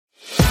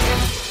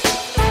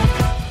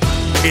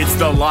It's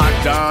the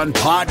Locked On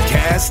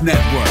Podcast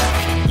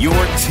Network, your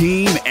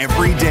team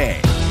every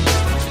day.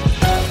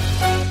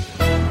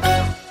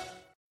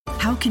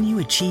 How can you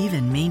achieve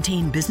and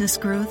maintain business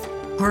growth?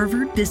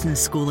 Harvard Business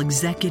School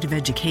Executive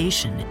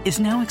Education is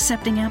now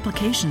accepting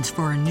applications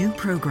for a new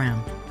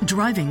program,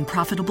 Driving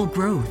Profitable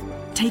Growth.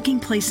 Taking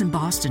place in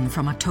Boston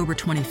from October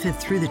 25th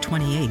through the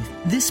 28th,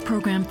 this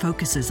program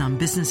focuses on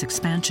business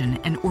expansion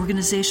and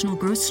organizational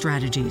growth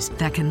strategies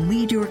that can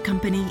lead your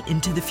company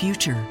into the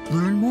future.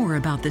 Learn more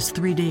about this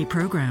 3-day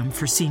program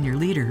for senior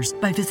leaders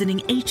by visiting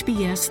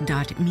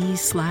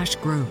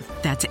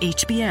hbs.me/growth. That's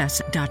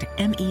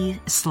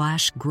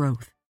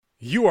hbs.me/growth.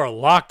 You are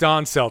Locked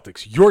On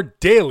Celtics, your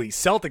daily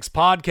Celtics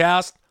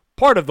podcast,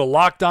 part of the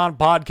Locked On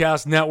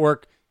Podcast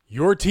Network,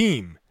 your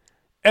team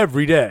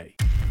every day.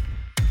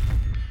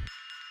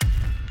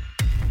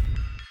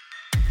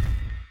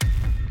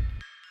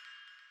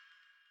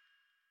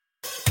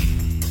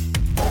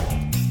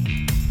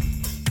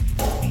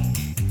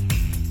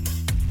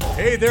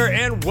 Hey there,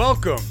 and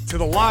welcome to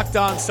the Locked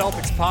On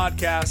Celtics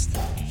podcast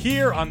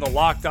here on the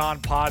Locked On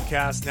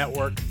Podcast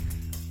Network.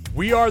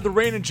 We are the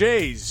Rain and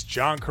Jays,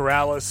 John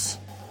Corrales,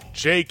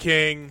 Jay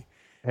King.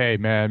 Hey,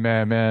 man.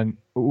 I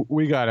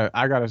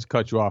gotta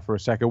cut you off for a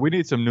second. We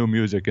need some new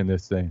music in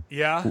this thing.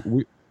 Yeah?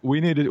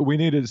 We need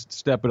to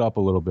step it up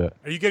a little bit.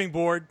 Are you getting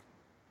bored?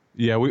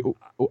 Yeah,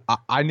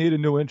 I need a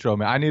new intro,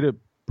 man. I need a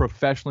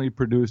professionally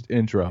produced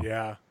intro.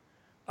 Yeah.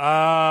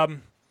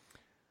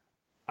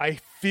 I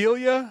feel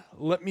ya.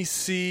 Let me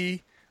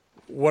see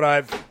what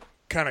I've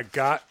kind of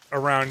got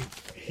around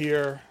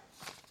here.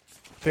 I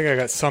think I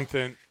got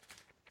something.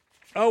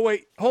 Oh,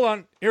 wait. Hold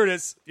on. Here it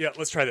is. Yeah,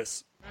 let's try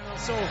this. Man, I'm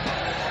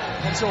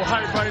so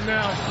hyped right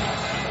now.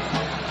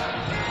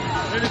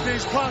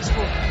 Anything's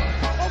possible.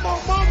 Oh, my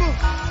mama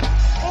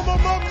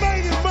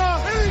made it, ma.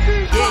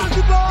 Anything's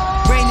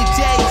possible. Rainy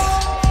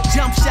days,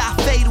 jump shot,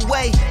 fade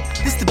away.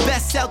 This the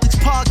best Celtics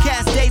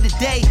podcast day to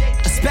day,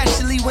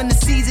 especially when the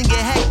season get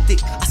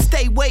hectic. I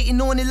stay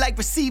waiting on it like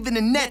receiving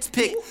a Nets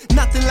pick.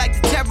 Nothing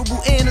like the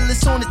terrible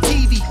analysts on the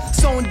TV.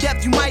 So in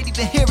depth you might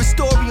even hear a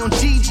story on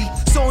Gigi.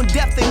 So in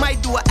depth they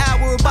might do an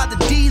hour about the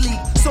D-League.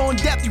 So in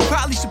depth you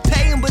probably should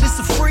pay him, but it's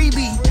a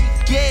freebie.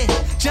 Yeah,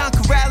 John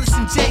Corrales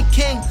and Jay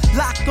King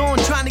locked on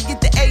trying to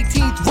get the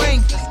 18th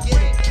ring.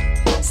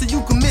 So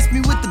you can miss me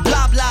with the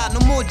blah blah.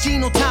 No more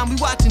Geno time, we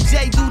watching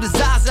Jay do the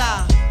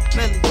Zaza.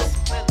 Millies.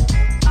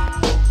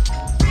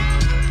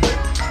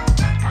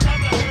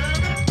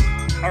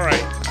 All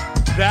right,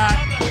 that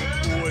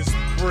was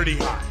pretty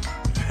hot.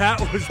 That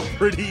was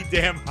pretty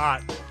damn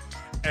hot.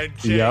 And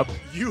Jay, Yep.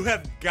 You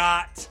have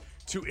got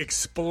to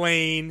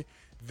explain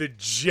the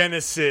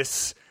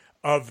genesis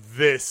of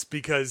this,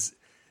 because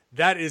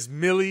that is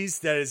Millie's,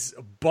 that is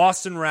a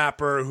Boston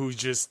rapper who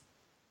just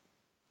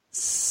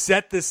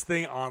set this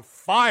thing on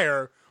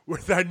fire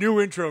with that new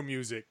intro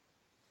music.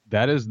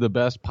 That is the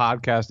best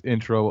podcast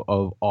intro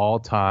of all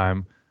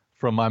time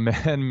from my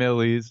man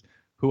Millie's,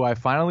 who I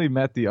finally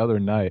met the other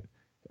night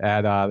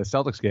at the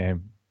Celtics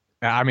game.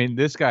 I mean,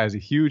 this guy is a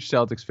huge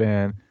Celtics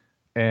fan,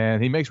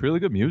 and he makes really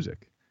good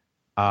music.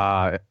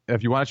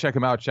 If you want to check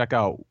him out, check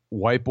out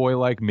White Boy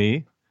Like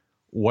Me,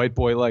 White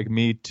Boy Like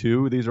Me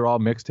 2. These are all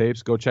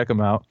mixtapes. Go check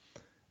them out.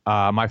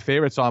 My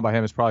favorite song by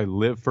him is probably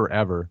Live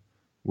Forever,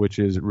 which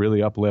is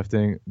really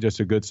uplifting,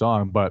 just a good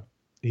song. But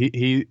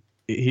he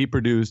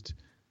produced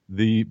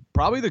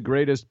probably the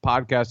greatest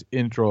podcast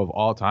intro of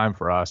all time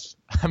for us.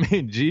 I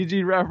mean,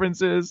 Gigi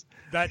references.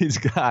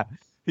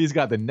 He's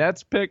got the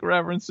Nets pick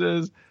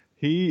references.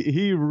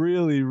 He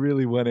really,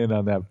 really went in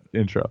on that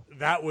intro.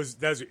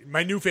 That's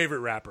my new favorite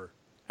rapper.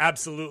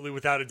 Absolutely,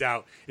 without a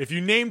doubt. If you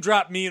name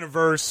drop me in a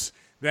verse,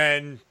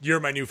 then you're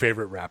my new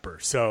favorite rapper.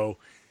 So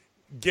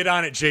get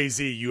on it,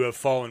 Jay-Z. You have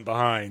fallen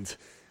behind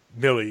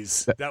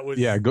Millie's.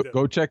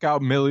 Go check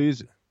out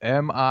Millie's,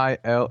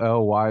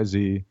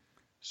 Millyz.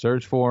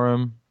 Search for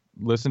him.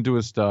 Listen to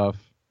his stuff.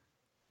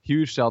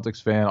 Huge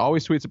Celtics fan.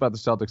 Always tweets about the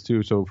Celtics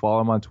too, so follow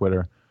him on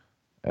Twitter.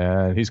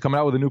 And he's coming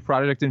out with a new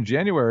project in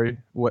January,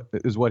 what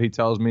he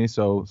tells me,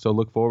 so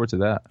look forward to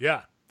that.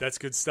 Yeah, that's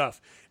good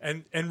stuff.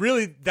 And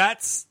really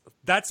that's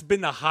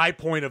been the high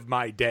point of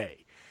my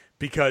day,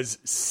 because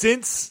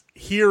since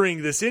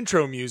hearing this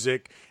intro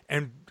music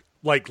and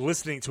like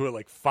listening to it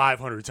like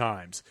 500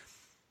 times,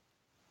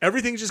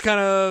 everything just kind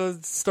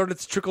of started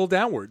to trickle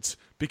downwards,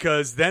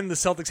 because then the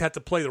Celtics had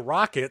to play the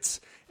Rockets,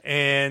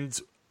 and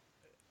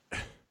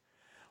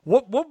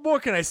what more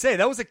can I say?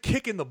 That was a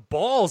kick in the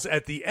balls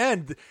at the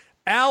end.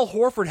 Al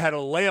Horford had a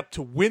layup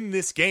to win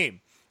this game,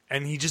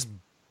 and he just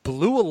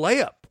blew a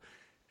layup.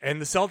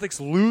 And the Celtics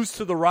lose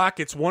to the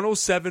Rockets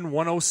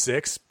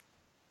 107-106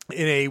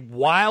 in a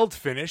wild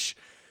finish.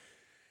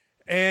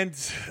 And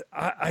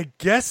I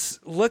guess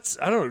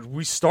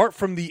we start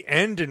from the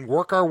end and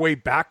work our way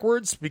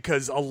backwards,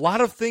 because a lot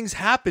of things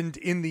happened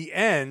in the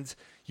end.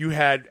 You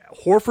had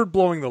Horford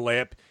blowing the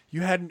layup.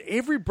 You had an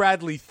Avery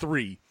Bradley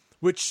 3,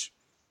 which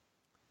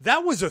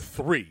that was a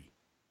 3.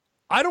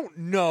 I don't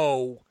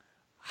know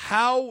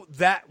how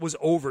that was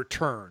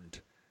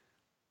overturned,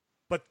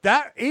 but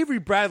that Avery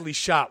Bradley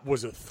shot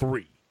was a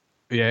 3.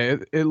 Yeah,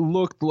 it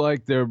looked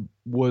like there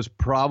was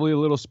probably a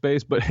little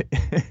space, but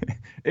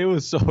it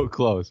was so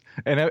close.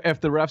 And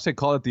if the refs had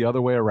called it the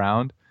other way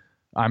around,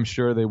 I'm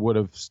sure they would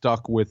have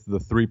stuck with the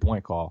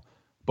 3-point call.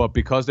 But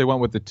because they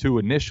went with the 2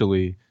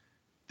 initially,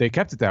 they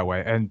kept it that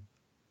way. And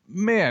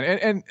man,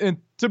 and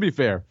to be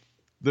fair,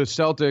 the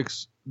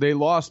Celtics, they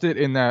lost it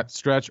in that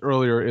stretch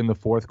earlier in the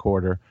fourth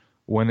quarter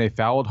when they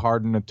fouled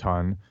Harden a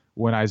ton,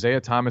 when Isaiah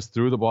Thomas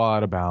threw the ball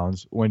out of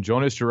bounds, when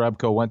Jonas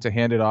Jerebko went to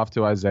hand it off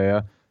to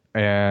Isaiah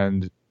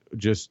and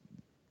just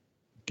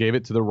gave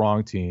it to the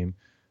wrong team.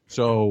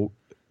 So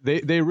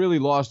they really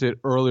lost it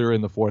earlier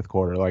in the fourth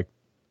quarter. Like,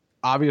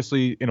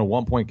 obviously, in a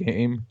 1-point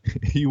game,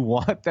 you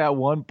want that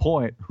 1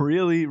 point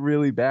really,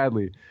 really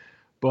badly.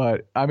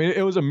 But, I mean,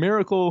 it was a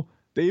miracle.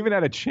 They even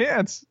had a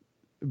chance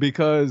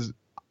because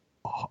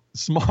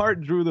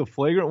Smart drew the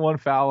flagrant 1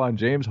 foul on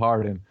James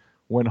Harden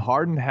when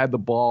Harden had the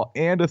ball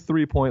and a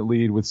 3-point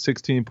lead with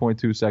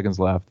 16.2 seconds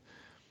left.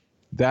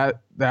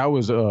 That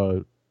was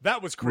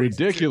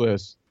crazy.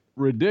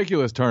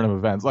 Ridiculous turn of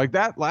events. Like,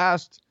 that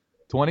last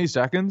 20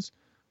 seconds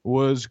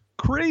was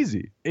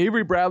crazy.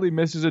 Avery Bradley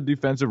misses a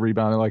defensive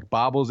rebound and like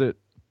bobbles it,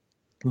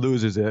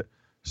 loses it.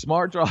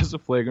 Smart draws a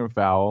flagrant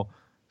foul.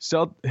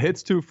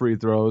 Hits 2 free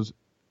throws.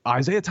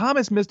 Isaiah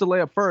Thomas missed a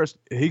layup first.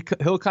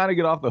 He'll kind of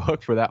get off the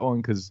hook for that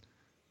one because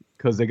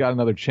they got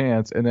another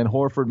chance. And then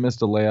Horford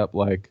missed a layup.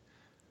 Like,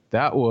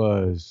 that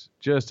was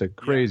just a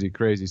crazy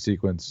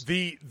sequence.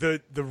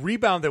 The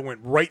rebound that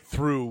went right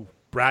through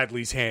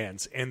Bradley's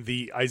hands and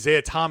the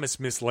Isaiah Thomas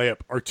missed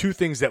layup are 2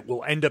 things that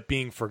will end up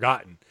being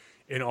forgotten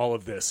in all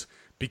of this.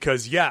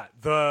 Because,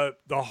 the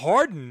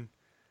Harden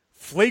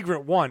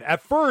flagrant 1,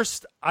 at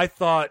first I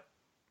thought,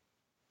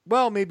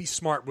 well, maybe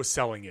Smart was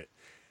selling it.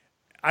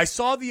 I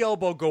saw the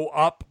elbow go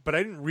up, but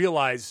I didn't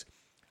realize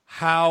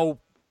how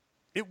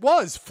it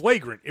was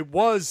flagrant. It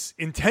was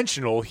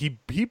intentional. He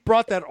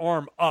brought that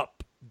arm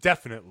up,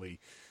 definitely.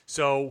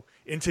 So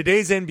in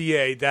today's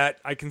NBA, that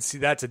I can see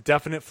that's a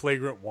definite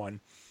flagrant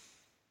 1.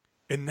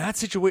 In that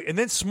situation, and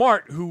then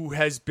Smart, who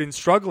has been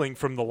struggling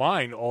from the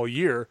line all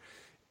year,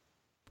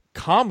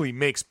 calmly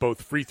makes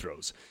both free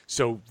throws.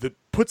 So that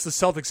puts the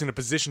Celtics in a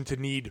position to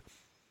need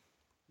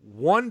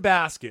 1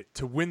 basket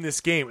to win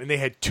this game, and they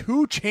had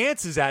 2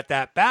 chances at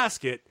that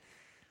basket.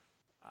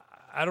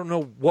 I don't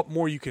know what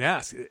more you can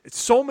ask. It's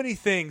so many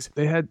things.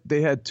 They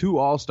had 2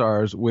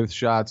 all-stars with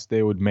shots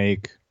they would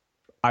make.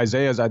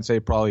 Isaiah's, I'd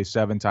say, probably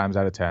 7 times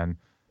out of 10.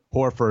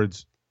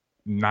 Horford's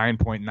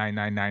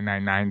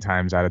 9.99999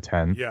 times out of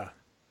 10. Yeah.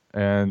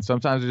 And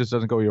sometimes it just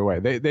doesn't go your way.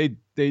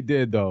 They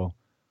did, though.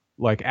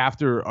 Like,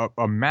 after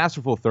a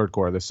masterful third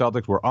quarter, the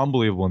Celtics were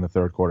unbelievable in the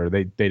third quarter.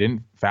 They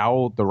didn't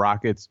foul the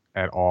Rockets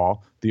at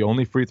all. The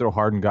only free throw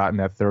Harden got in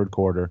that third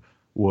quarter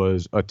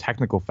was a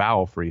technical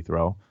foul free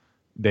throw.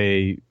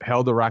 They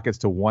held the Rockets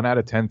to 1 out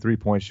of 10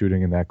 3-point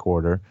shooting in that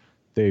quarter.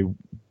 They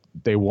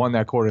won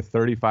that quarter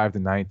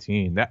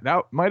 35-19.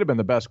 That might have been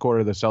the best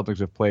quarter the Celtics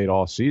have played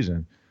all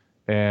season.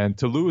 And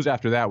to lose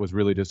after that was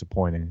really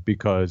disappointing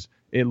because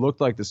it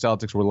looked like the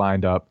Celtics were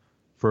lined up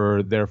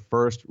for their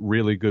first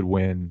really good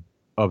win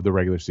of the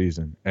regular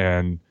season.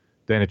 And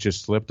then it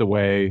just slipped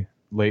away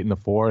late in the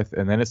fourth,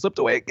 and then it slipped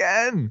away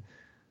again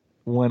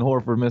when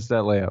Horford missed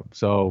that layup.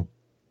 So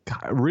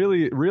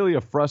really, really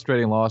a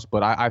frustrating loss,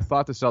 but I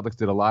thought the Celtics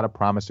did a lot of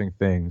promising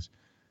things,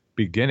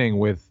 beginning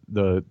with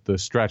the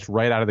stretch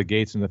right out of the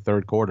gates in the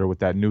third quarter with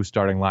that new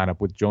starting lineup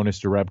with Jonas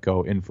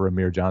Jerebko in for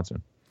Amir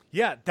Johnson.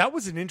 Yeah, that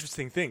was an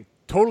interesting thing.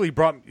 Totally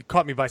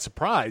caught me by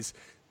surprise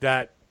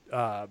that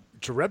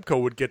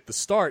Jerebko would get the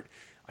start.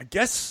 I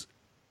guess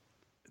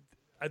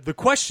the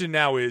question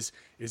now is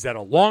that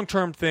a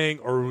long-term thing,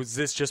 or was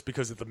this just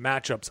because of the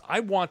matchups? I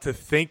want to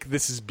think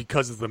this is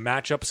because of the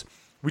matchups.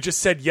 We just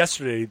said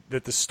yesterday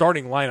that the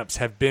starting lineups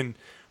have been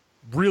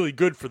really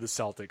good for the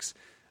Celtics.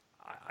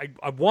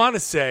 I want to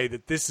say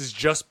that this is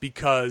just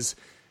because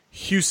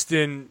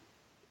Houston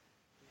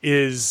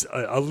is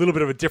a little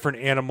bit of a different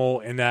animal,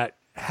 and that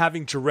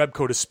having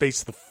Jerebko to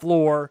space the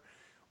floor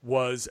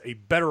was a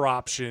better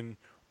option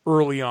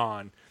early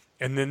on.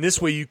 And then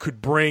this way you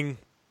could bring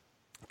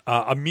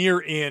Amir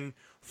in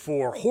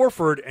for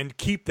Horford and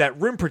keep that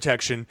rim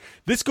protection.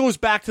 This goes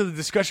back to the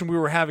discussion we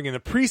were having in the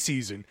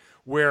preseason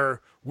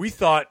where we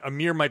thought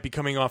Amir might be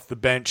coming off the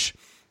bench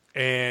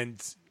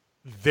and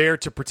there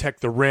to protect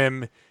the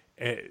rim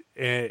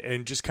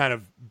and just kind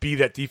of be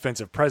that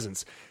defensive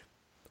presence.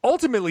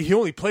 Ultimately, he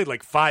only played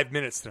like 5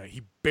 minutes tonight.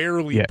 He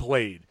barely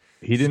played.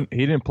 He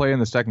didn't play in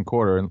the second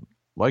quarter, and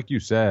like you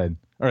said,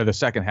 or the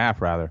second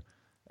half rather.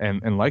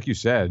 And like you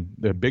said,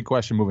 the big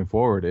question moving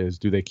forward is,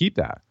 do they keep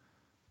that?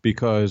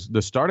 Because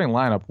the starting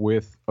lineup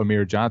with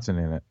Amir Johnson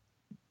in it,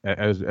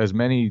 as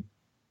many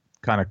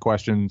kind of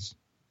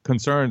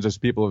concerns as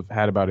people have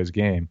had about his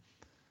game,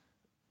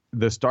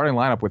 the starting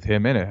lineup with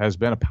him in it has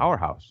been a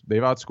powerhouse.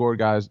 They've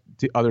outscored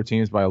other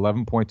teams by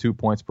 11.2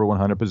 points per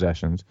 100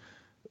 possessions,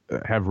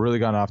 have really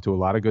gone off to a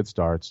lot of good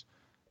starts.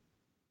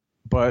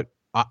 But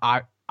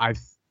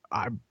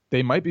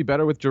they might be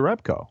better with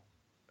Jerebko.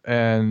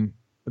 And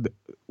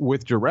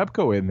with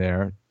Jerebko in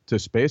there to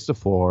space the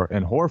floor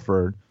and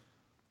Horford,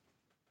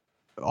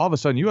 all of a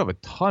sudden you have a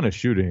ton of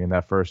shooting in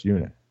that first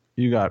unit.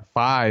 You got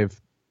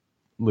 5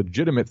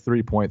 legitimate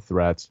 3-point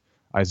threats.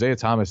 Isaiah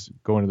Thomas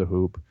going to the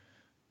hoop.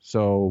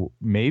 So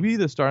maybe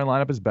the starting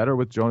lineup is better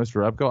with Jonas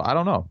Jerebko. I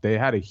don't know. They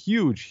had a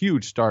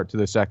huge start to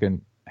the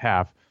second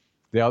half.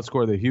 They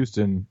outscored the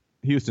Houston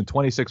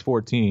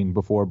 26-14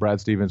 before Brad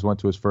Stevens went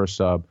to his first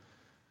sub.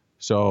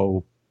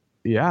 So,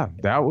 yeah,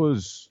 that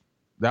was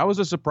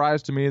a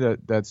surprise to me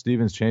that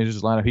Stevens changed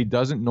his lineup. He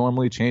doesn't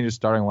normally change his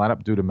starting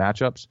lineup due to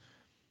matchups.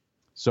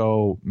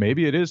 So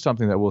maybe it is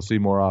something that we'll see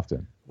more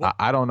often.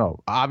 I don't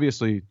know.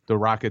 Obviously, the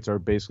Rockets are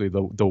basically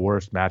the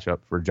worst matchup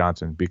for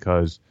Johnson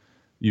because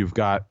you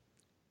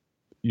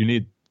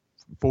need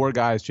 4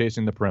 guys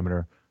chasing the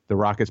perimeter. The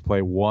Rockets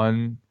play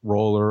 1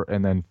 roller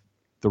and then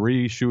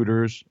 3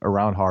 shooters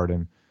around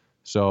Harden.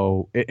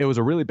 So it was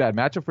a really bad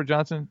matchup for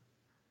Johnson.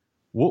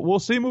 We'll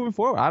see moving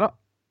forward.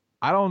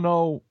 I don't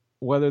know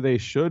whether they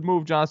should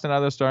move Johnson out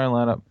of the starting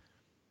lineup,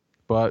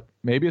 but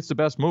maybe it's the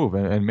best move,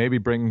 and maybe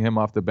bringing him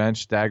off the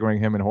bench, staggering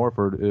him and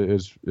Horford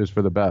is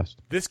for the best.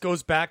 This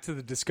goes back to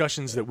the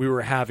discussions that we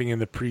were having in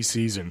the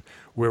preseason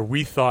where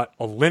we thought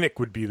Olynyk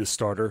would be the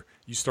starter.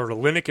 You start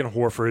Olynyk and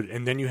Horford,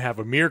 and then you have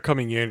Amir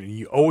coming in, and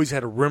you always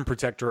had a rim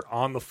protector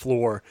on the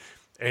floor,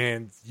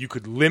 and you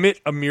could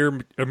limit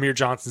Amir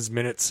Johnson's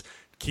minutes,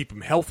 keep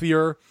him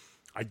healthier.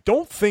 I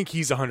don't think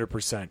he's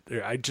 100%.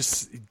 It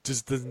just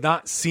does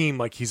not seem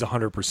like he's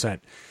 100%.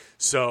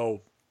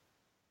 So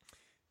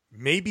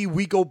maybe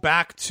we go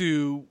back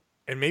to,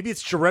 and maybe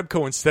it's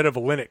Jerebko instead of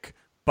Olynyk,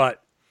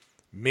 but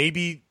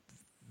maybe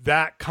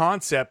that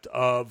concept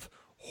of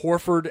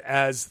Horford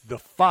as the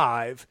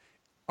 5,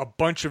 a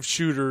bunch of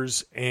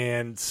shooters,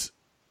 and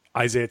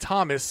Isaiah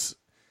Thomas,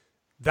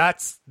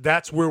 that's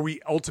where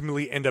we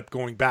ultimately end up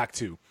going back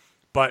to.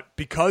 But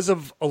because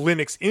of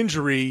Olynyk's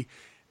injury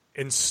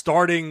and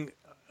starting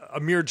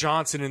Amir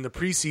Johnson in the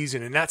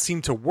preseason, and that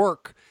seemed to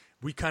work,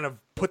 we kind of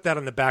put that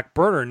on the back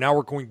burner. And now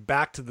we're going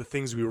back to the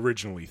things we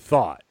originally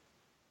thought.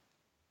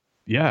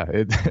 Yeah,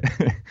 it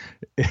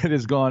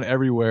has gone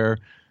everywhere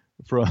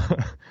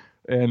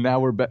and now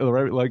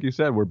we're like you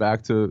said, we're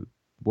back to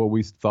what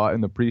we thought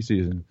in the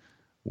preseason,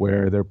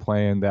 where they're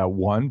playing that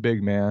 1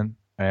 big man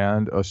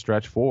and a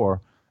stretch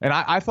 4. And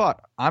I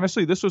thought,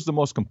 honestly, this was the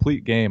most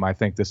complete game I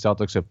think the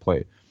Celtics have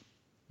played.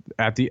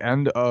 At the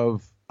end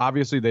of,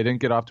 obviously, they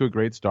didn't get off to a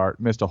great start,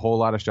 missed a whole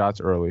lot of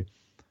shots early,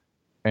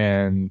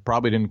 and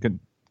probably didn't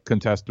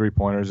contest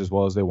 3-pointers as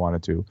well as they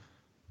wanted to.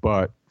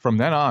 But from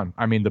then on,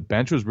 I mean, the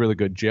bench was really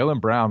good.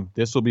 Jaylen Brown,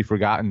 this will be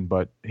forgotten,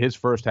 but his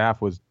first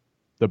half was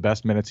the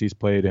best minutes he's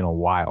played in a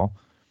while.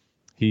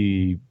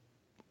 He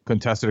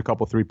contested a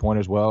couple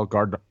 3-pointers well,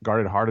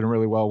 guarded Harden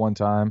really well one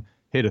time,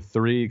 hit a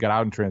 3, got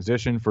out in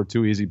transition for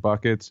 2 easy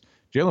buckets.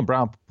 Jaylen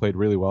Brown played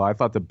really well. I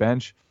thought the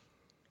bench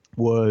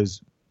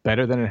was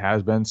better than it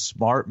has been.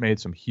 Smart made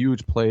some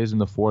huge plays in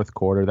the fourth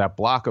quarter. That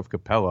block of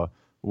Capella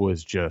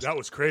was just... That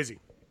was crazy.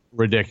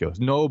 Ridiculous.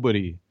 No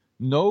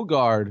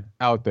guard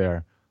out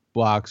there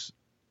blocks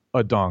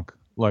a dunk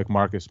like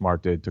Marcus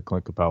Smart did to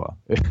Clint Capella.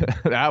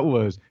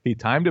 He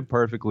timed it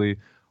perfectly,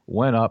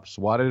 went up,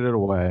 swatted it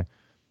away.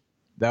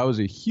 That was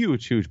a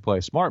huge play.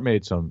 Smart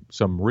made some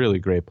really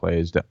great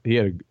plays. He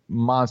had a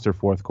monster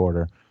fourth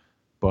quarter,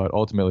 but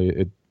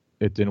ultimately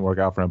it didn't work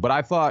out for him. But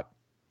I thought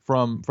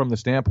from the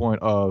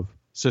standpoint of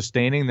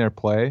sustaining their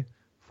play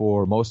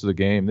for most of the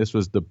game, this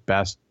was the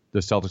best the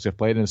Celtics have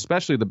played, and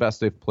especially the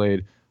best they've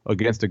played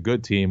against a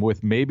good team,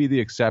 with maybe the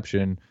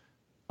exception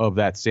of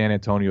that San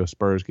Antonio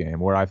Spurs game,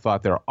 where I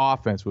thought their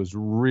offense was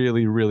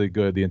really, really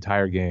good the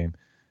entire game.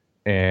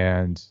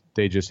 And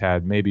they just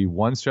had maybe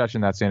one stretch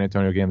in that San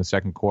Antonio game, the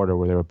second quarter,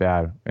 where they were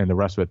bad. And the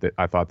rest of it,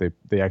 I thought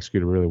they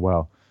executed really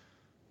well.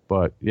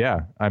 But,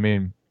 yeah, I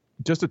mean,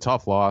 just a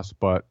tough loss.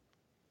 But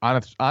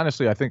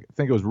honestly, I think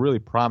it was really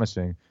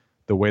promising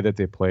the way that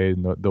they played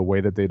and the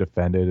way that they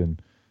defended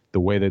and the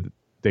way that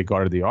they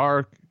guarded the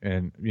arc.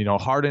 And, you know,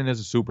 Harden is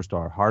a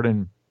superstar.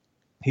 Harden,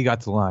 he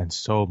got to the line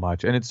so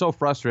much. And it's so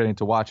frustrating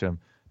to watch him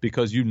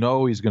because you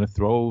know he's going to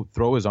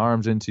throw his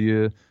arms into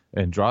you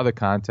and draw the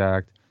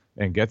contact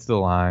and get to the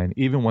line,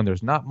 even when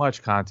there's not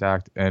much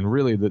contact, and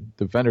really the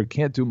defender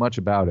can't do much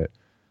about it.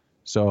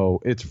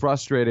 So it's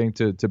frustrating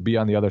to be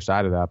on the other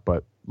side of that.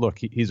 But look,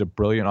 he's a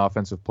brilliant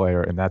offensive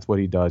player, and that's what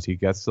he does. He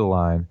gets to the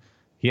line.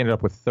 He ended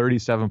up with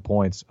 37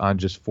 points on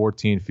just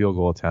 14 field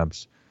goal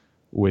attempts,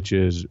 which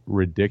is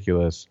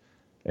ridiculous.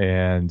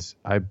 And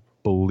I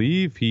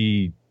believe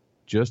he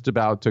just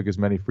about took as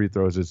many free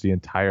throws as the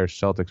entire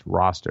Celtics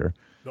roster.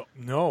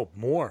 No,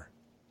 more.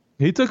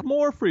 He took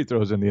more free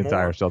throws than the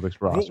entire Celtics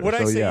roster. What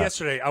I said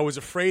yesterday, I was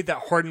afraid that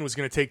Harden was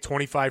going to take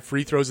 25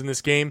 free throws in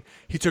this game.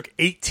 He took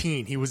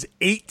 18. He was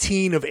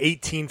 18 of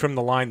 18 from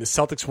the line. The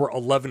Celtics were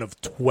 11 of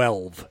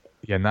 12.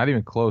 Yeah, not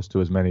even close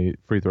to as many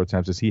free throw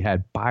attempts as he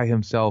had by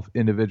himself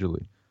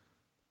individually.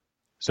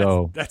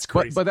 So that's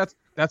crazy. But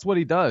that's what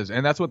he does,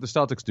 and that's what the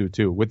Celtics do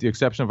too. With the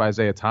exception of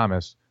Isaiah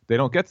Thomas, they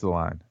don't get to the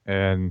line,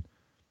 and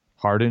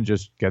Harden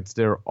just gets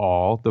there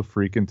all the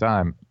freaking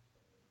time.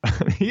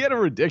 He had a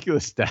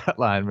ridiculous stat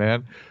line,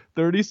 man.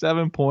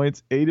 37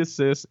 points, 8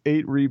 assists,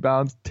 8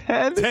 rebounds,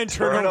 10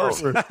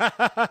 turnovers.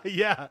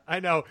 Yeah, I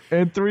know.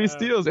 And 3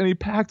 steals. And he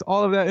packed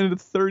all of that into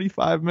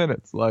 35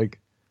 minutes. Like,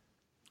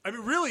 I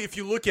mean, really, if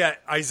you look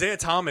at Isaiah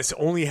Thomas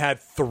only had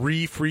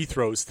 3 free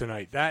throws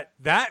tonight. That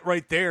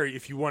right there,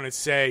 if you want to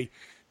say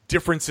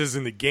differences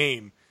in the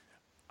game,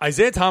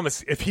 Isaiah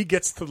Thomas, if he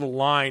gets to the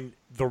line,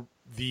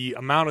 the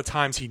amount of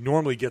times he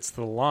normally gets to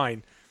the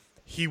line,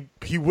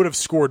 he would have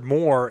scored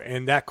more,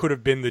 and that could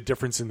have been the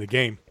difference in the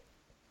game.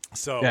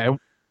 So yeah,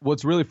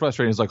 what's really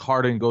frustrating is like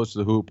Harden goes to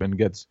the hoop and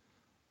gets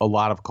a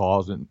lot of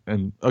calls,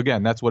 and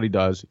again, that's what he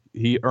does.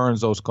 He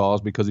earns those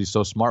calls because he's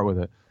so smart with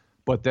it.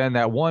 But then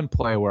that one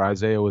play where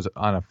Isaiah was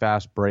on a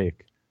fast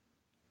break,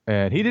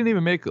 and he didn't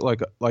even make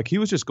like he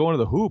was just going to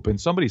the hoop,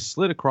 and somebody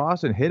slid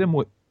across and hit him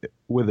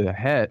with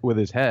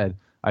his head.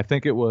 I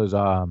think it was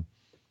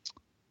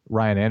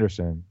Ryan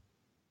Anderson,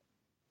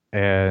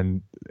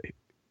 and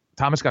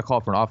Thomas got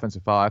called for an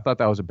offensive foul. I thought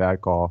that was a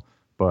bad call,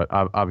 but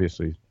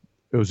obviously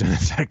it was in the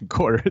second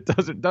quarter. It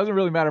doesn't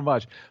really matter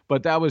much.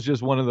 But that was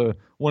just one of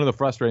the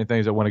frustrating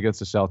things that went against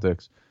the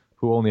Celtics,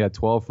 who only had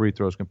 12 free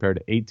throws compared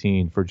to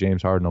 18 for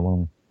James Harden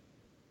alone.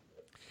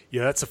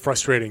 Yeah, that's a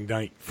frustrating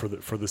night for the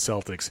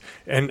Celtics.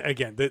 And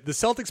again, the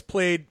Celtics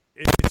played.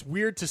 It's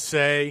weird to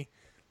say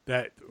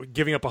that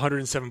giving up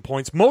 107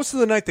 points. Most of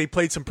the night they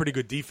played some pretty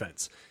good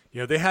defense.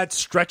 You know, they had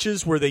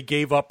stretches where they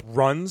gave up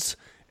runs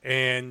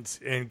and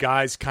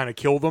guys kind of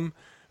killed them.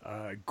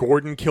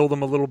 Gordon killed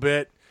them a little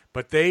bit,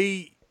 but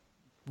they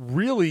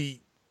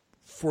really,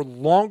 for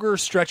longer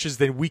stretches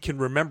than we can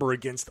remember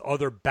against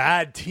other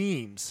bad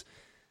teams,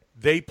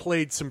 they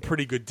played some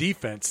pretty good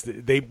defense.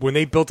 When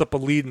they built up a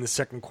lead in the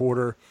second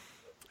quarter,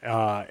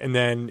 and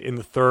then in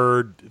the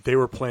third, they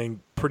were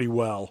playing pretty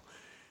well.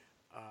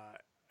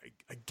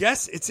 I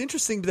guess it's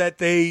interesting that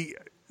the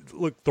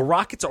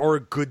Rockets are a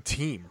good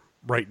team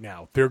right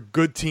now. They're a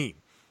good team.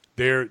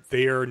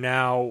 They are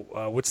now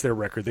what's their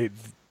record? They're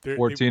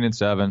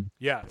 14-7.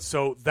 Yeah,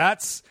 so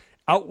that's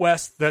out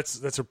west.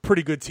 That's a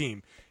pretty good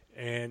team,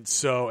 and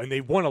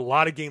they won a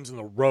lot of games on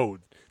the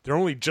road. They're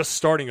only just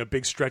starting a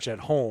big stretch at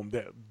home.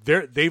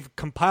 They've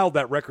compiled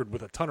that record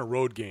with a ton of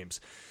road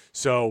games.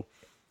 So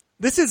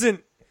this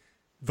isn't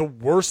the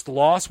worst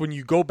loss. When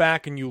you go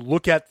back and you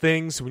look at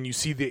things, when you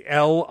see the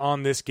L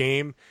on this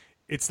game,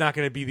 it's not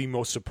going to be the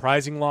most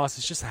surprising loss.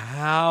 It's just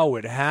how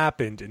it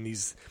happened and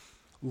these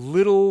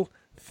little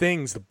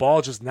things, the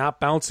ball just not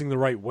bouncing the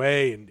right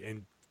way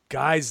and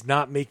guys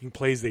not making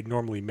plays they'd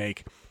normally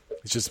make.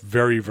 It's just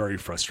very, very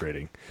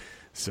frustrating.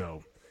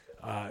 So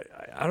I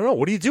don't know.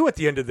 What do you do at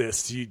the end of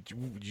this? Do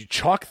you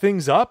chalk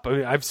things up? I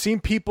mean, I've seen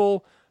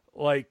people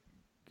like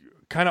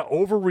kind of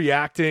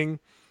overreacting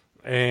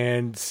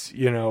and,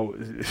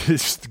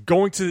 just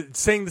going to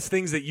saying the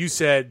things that you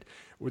said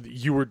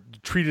you were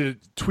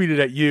tweeted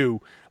at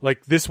you,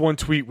 like this one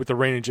tweet with the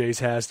Rain and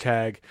Jays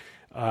hashtag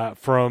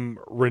from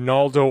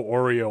Ronaldo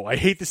Oreo. I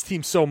hate this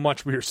team so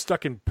much we are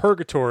stuck in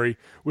purgatory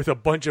with a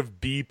bunch of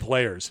B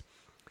players.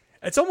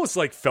 It's almost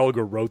like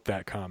Felger wrote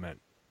that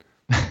comment.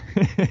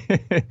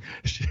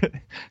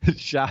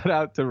 Shout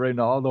out to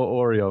Ronaldo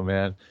Oreo,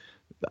 man.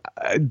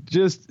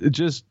 Just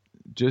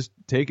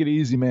take it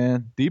easy,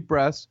 man. Deep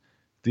breaths.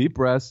 The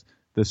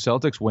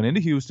Celtics went into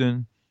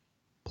Houston,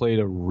 played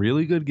a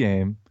really good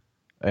game,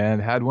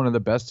 and had one of the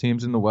best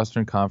teams in the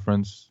Western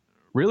Conference.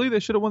 Really, they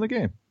should have won the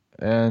game.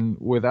 And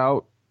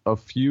without a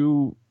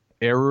few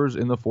errors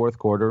in the fourth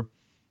quarter,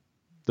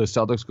 the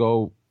Celtics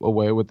go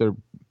away with their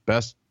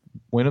best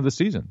win of the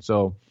season.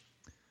 So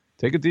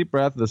take a deep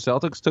breath. The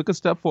Celtics took a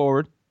step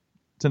forward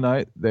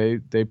tonight.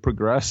 They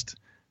progressed,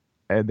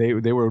 and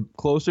they were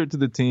closer to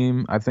the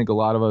team I think a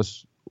lot of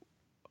us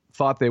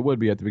thought they would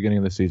be at the beginning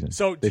of the season.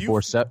 So they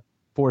forced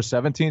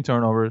 17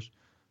 turnovers,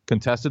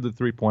 contested the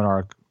three-point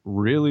arc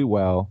really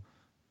well.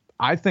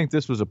 I think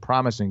this was a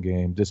promising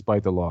game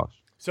despite the loss.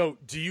 So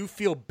do you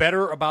feel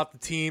better about the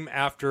team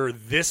after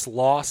this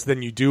loss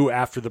than you do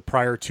after the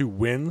prior 2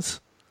 wins?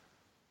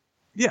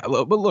 Yeah,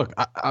 but look,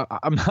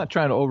 I'm not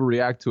trying to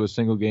overreact to a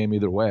single game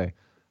either way,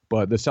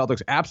 but the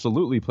Celtics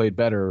absolutely played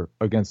better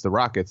against the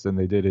Rockets than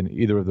they did in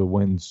either of the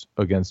wins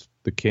against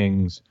the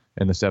Kings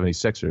and the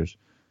 76ers.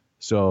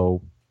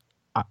 So,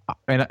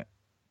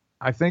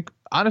 I think,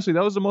 honestly,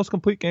 that was the most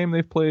complete game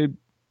they've played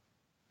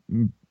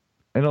in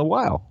a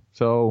while.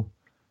 So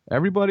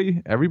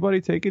everybody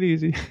take it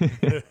easy.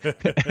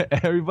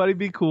 Everybody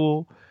be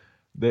cool.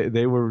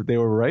 They were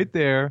right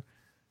there.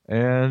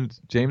 And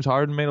James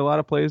Harden made a lot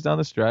of plays down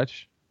the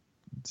stretch.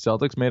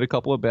 Celtics made a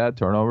couple of bad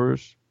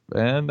turnovers,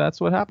 and that's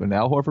what happened.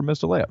 Al Horford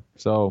missed a layup.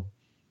 So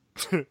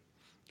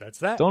that's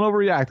that. Don't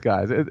overreact,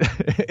 guys.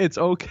 It's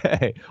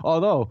okay.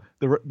 Although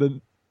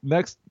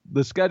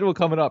the schedule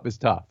coming up is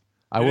tough.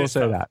 I will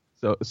say that.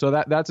 So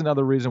that's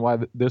another reason why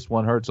this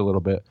one hurts a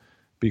little bit,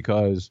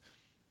 because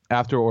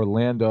after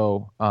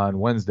Orlando on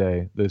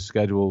Wednesday, the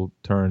schedule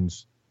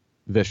turns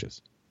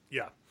vicious.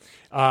 Yeah.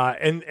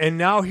 And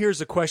now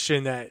here's a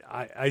question that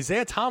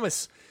Isaiah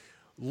Thomas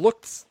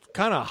looked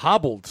kind of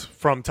hobbled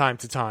from time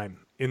to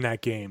time in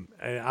that game.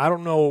 And I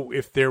don't know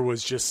if there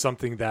was just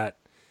something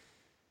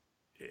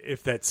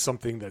if that's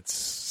something that's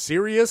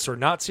serious or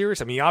not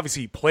serious. I mean,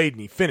 obviously he played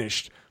and he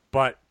finished,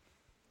 but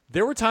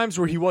there were times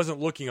where he wasn't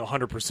looking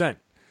 100%.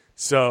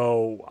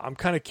 So I'm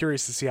kind of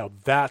curious to see how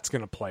that's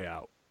going to play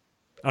out.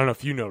 I don't know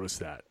if you noticed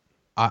that.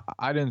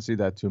 I didn't see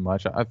that too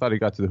much. I thought he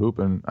got to the hoop,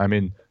 and I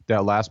mean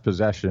that last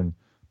possession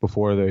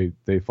before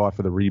they fought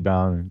for the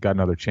rebound and got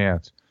another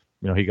chance.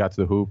 He got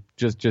to the hoop,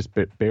 just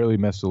barely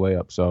missed the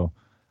layup. So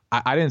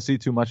I didn't see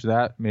too much of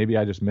that. Maybe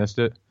I just missed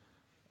it.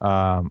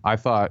 I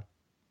thought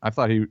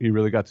he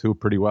really got to the hoop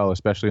pretty well,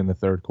 especially in the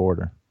third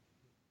quarter.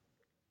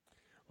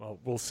 Well,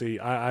 we'll see.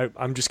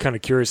 I'm just kind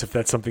of curious if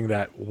that's something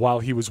that while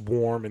he was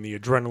warm and the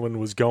adrenaline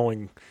was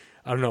going,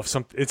 I don't know if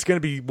it's going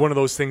to be one of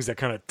those things that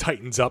kind of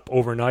tightens up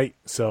overnight.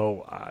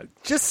 So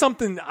just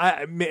something,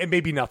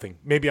 maybe nothing.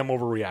 Maybe I'm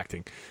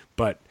overreacting,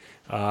 but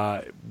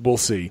we'll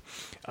see.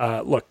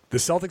 Look, the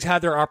Celtics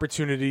had their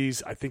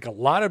opportunities. I think a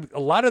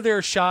lot of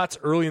their shots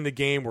early in the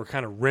game were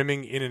kind of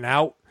rimming in and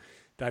out.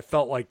 I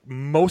felt like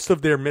most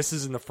of their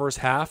misses in the first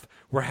half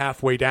were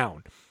halfway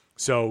down.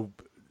 So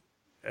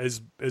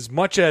as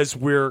much as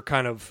we're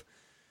kind of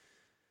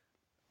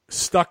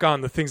stuck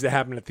on the things that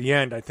happened at the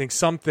end, I think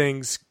some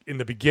things in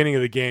the beginning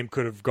of the game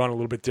could have gone a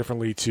little bit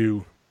differently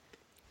to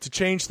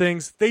change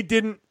things. They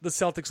didn't. The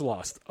Celtics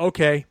lost.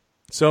 Okay,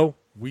 so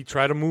we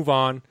try to move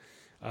on.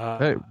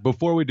 Hey,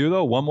 before we do,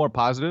 though, one more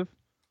positive.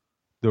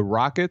 The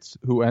Rockets,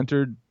 who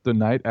entered the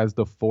night as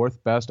the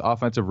fourth best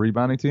offensive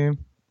rebounding team,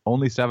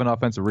 only 7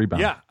 offensive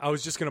rebounds. Yeah, I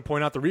was just going to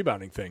point out the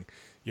rebounding thing.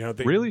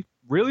 Really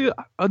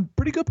a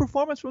pretty good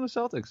performance from the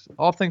Celtics,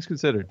 all things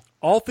considered.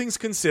 All things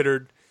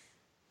considered,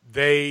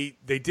 they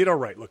did all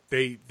right. Look,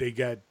 they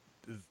got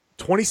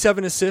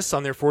 27 assists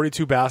on their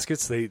 42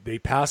 baskets. They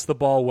passed the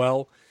ball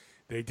well.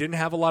 They didn't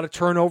have a lot of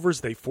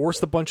turnovers. They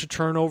forced a bunch of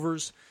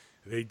turnovers.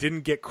 They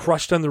didn't get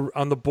crushed on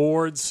the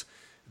boards.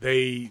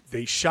 They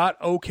shot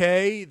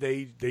okay.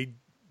 They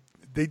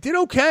did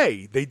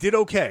okay. They did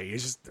okay.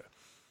 It's just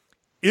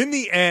in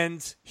the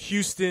end,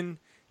 Houston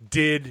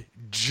did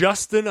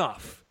just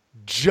enough,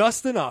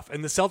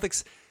 and the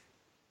Celtics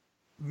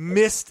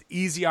missed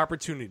easy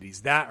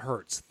opportunities. That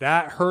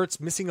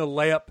hurts. Missing a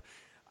layup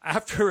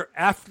after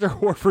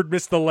Horford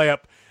missed the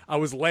layup. I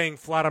was laying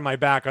flat on my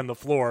back on the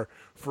floor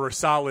for a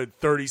solid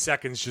 30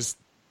 seconds,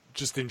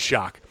 just in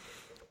shock.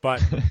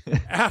 But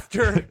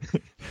after,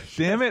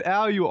 damn it,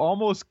 Al, you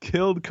almost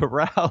killed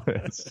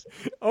Corrales.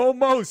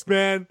 Almost,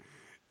 man,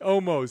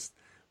 almost.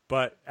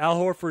 But Al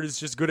Horford is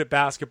just good at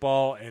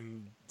basketball,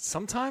 and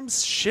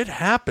sometimes shit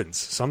happens.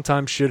 So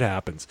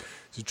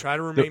try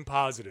to remain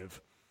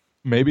positive.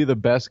 Maybe the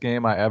best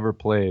game I ever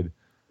played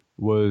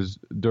was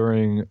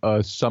during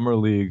a summer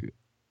league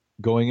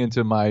going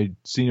into my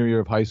senior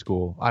year of high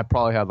school. I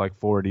probably had like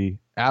 40,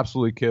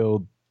 absolutely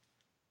killed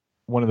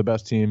one of the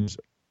best teams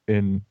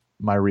in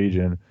my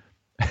region,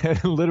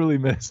 and literally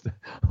missed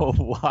a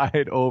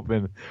wide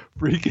open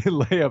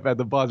freaking layup at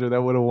the buzzer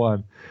that would have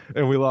won,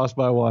 and we lost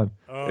by 1.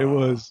 It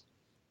was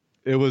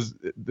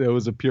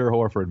a pure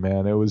Horford,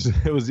 man. It was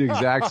the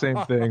exact same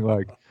thing.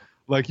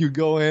 Like you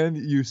go in,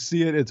 you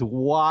see it, it's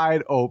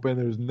wide open.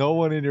 There's no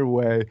one in your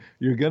way.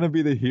 You're gonna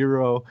be the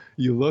hero.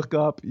 You look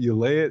up, you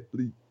lay it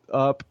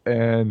up,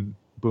 and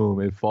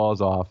boom, it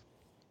falls off.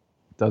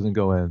 Doesn't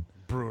go in.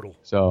 Brutal.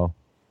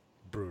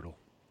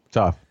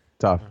 Tough.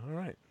 All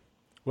right.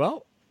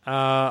 Well,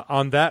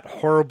 on that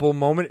horrible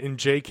moment in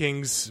Jay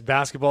King's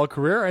basketball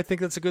career, I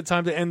think that's a good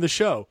time to end the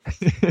show.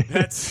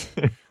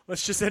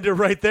 Let's just end it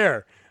right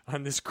there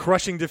on this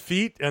crushing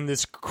defeat and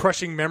this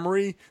crushing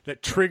memory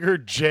that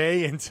triggered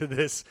Jay into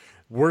this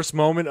worst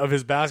moment of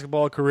his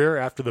basketball career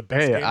after the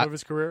best game of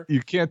his career.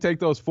 You can't take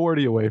those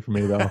 40 away from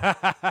me, though.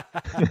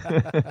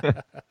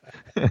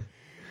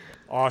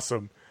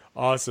 Awesome.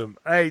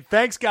 Hey,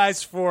 thanks,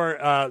 guys,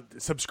 for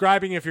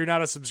subscribing. If you're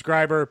not a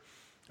subscriber,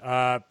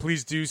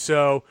 please do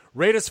so.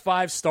 Rate us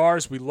 5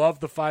 stars. We love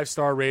the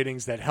 5-star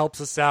ratings. That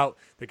helps us out.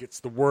 That gets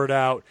the word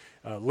out.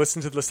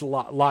 Listen to this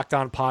Locked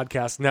On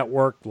Podcast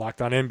Network,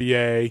 Locked On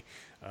NBA,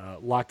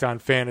 Locked On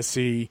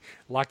Fantasy,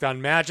 Locked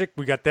On Magic.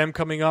 We got them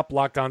coming up.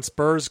 Locked On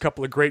Spurs, a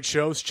couple of great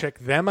shows. Check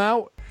them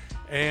out.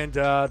 And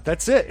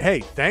that's it. Hey,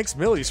 thanks,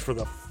 Millies, for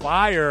the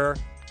fire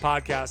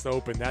podcast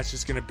open. That's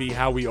just going to be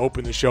how we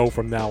open the show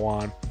from now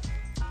on.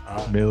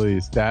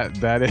 Millies,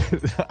 that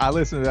is, I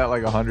listened to that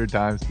like 100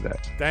 times today.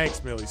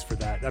 Thanks, Millies, for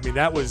that. I mean,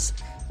 that was,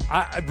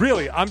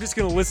 I'm just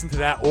going to listen to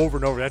that over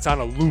and over. That's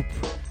on a loop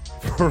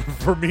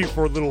for me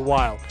for a little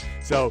while.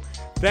 So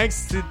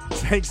thanks to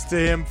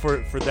him for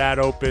that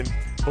open.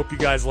 Hope you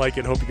guys like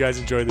it. Hope you guys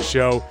enjoy the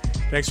show.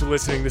 Thanks for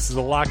listening. This is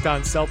the Locked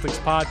On Celtics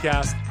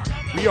podcast.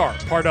 We are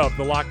part of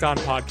the Locked On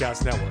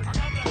Podcast Network.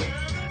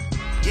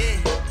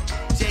 Yeah,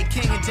 Jay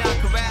King and John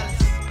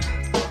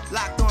Corrales,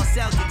 Locked On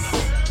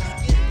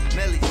Celtics,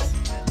 Millies.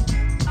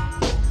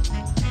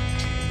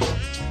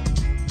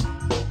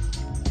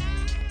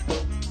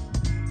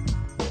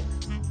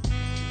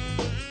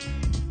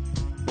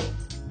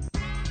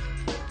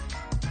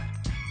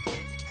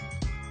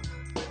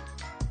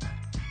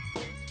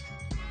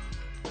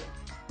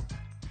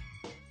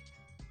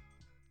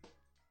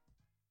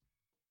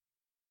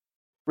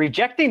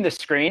 Rejecting the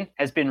Screen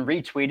has been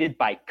retweeted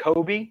by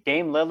Kobe,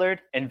 Dame Lillard,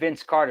 and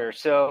Vince Carter,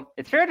 so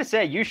it's fair to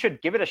say you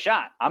should give it a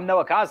shot. I'm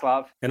Noah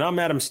Kozlov. And I'm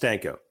Adam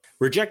Stanko.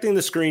 Rejecting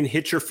the Screen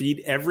hits your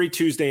feed every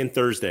Tuesday and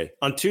Thursday.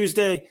 On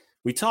Tuesday,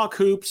 we talk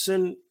hoops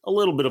and a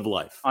little bit of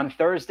life. On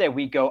Thursday,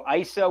 we go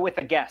ISO with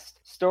a guest.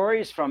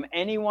 Stories from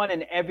anyone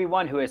and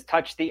everyone who has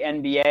touched the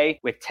NBA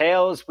with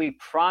tales we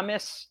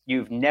promise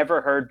you've never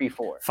heard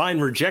before.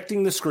 Find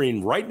Rejecting the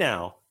Screen right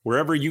now,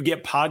 wherever you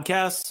get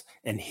podcasts,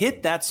 and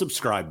hit that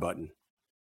subscribe button.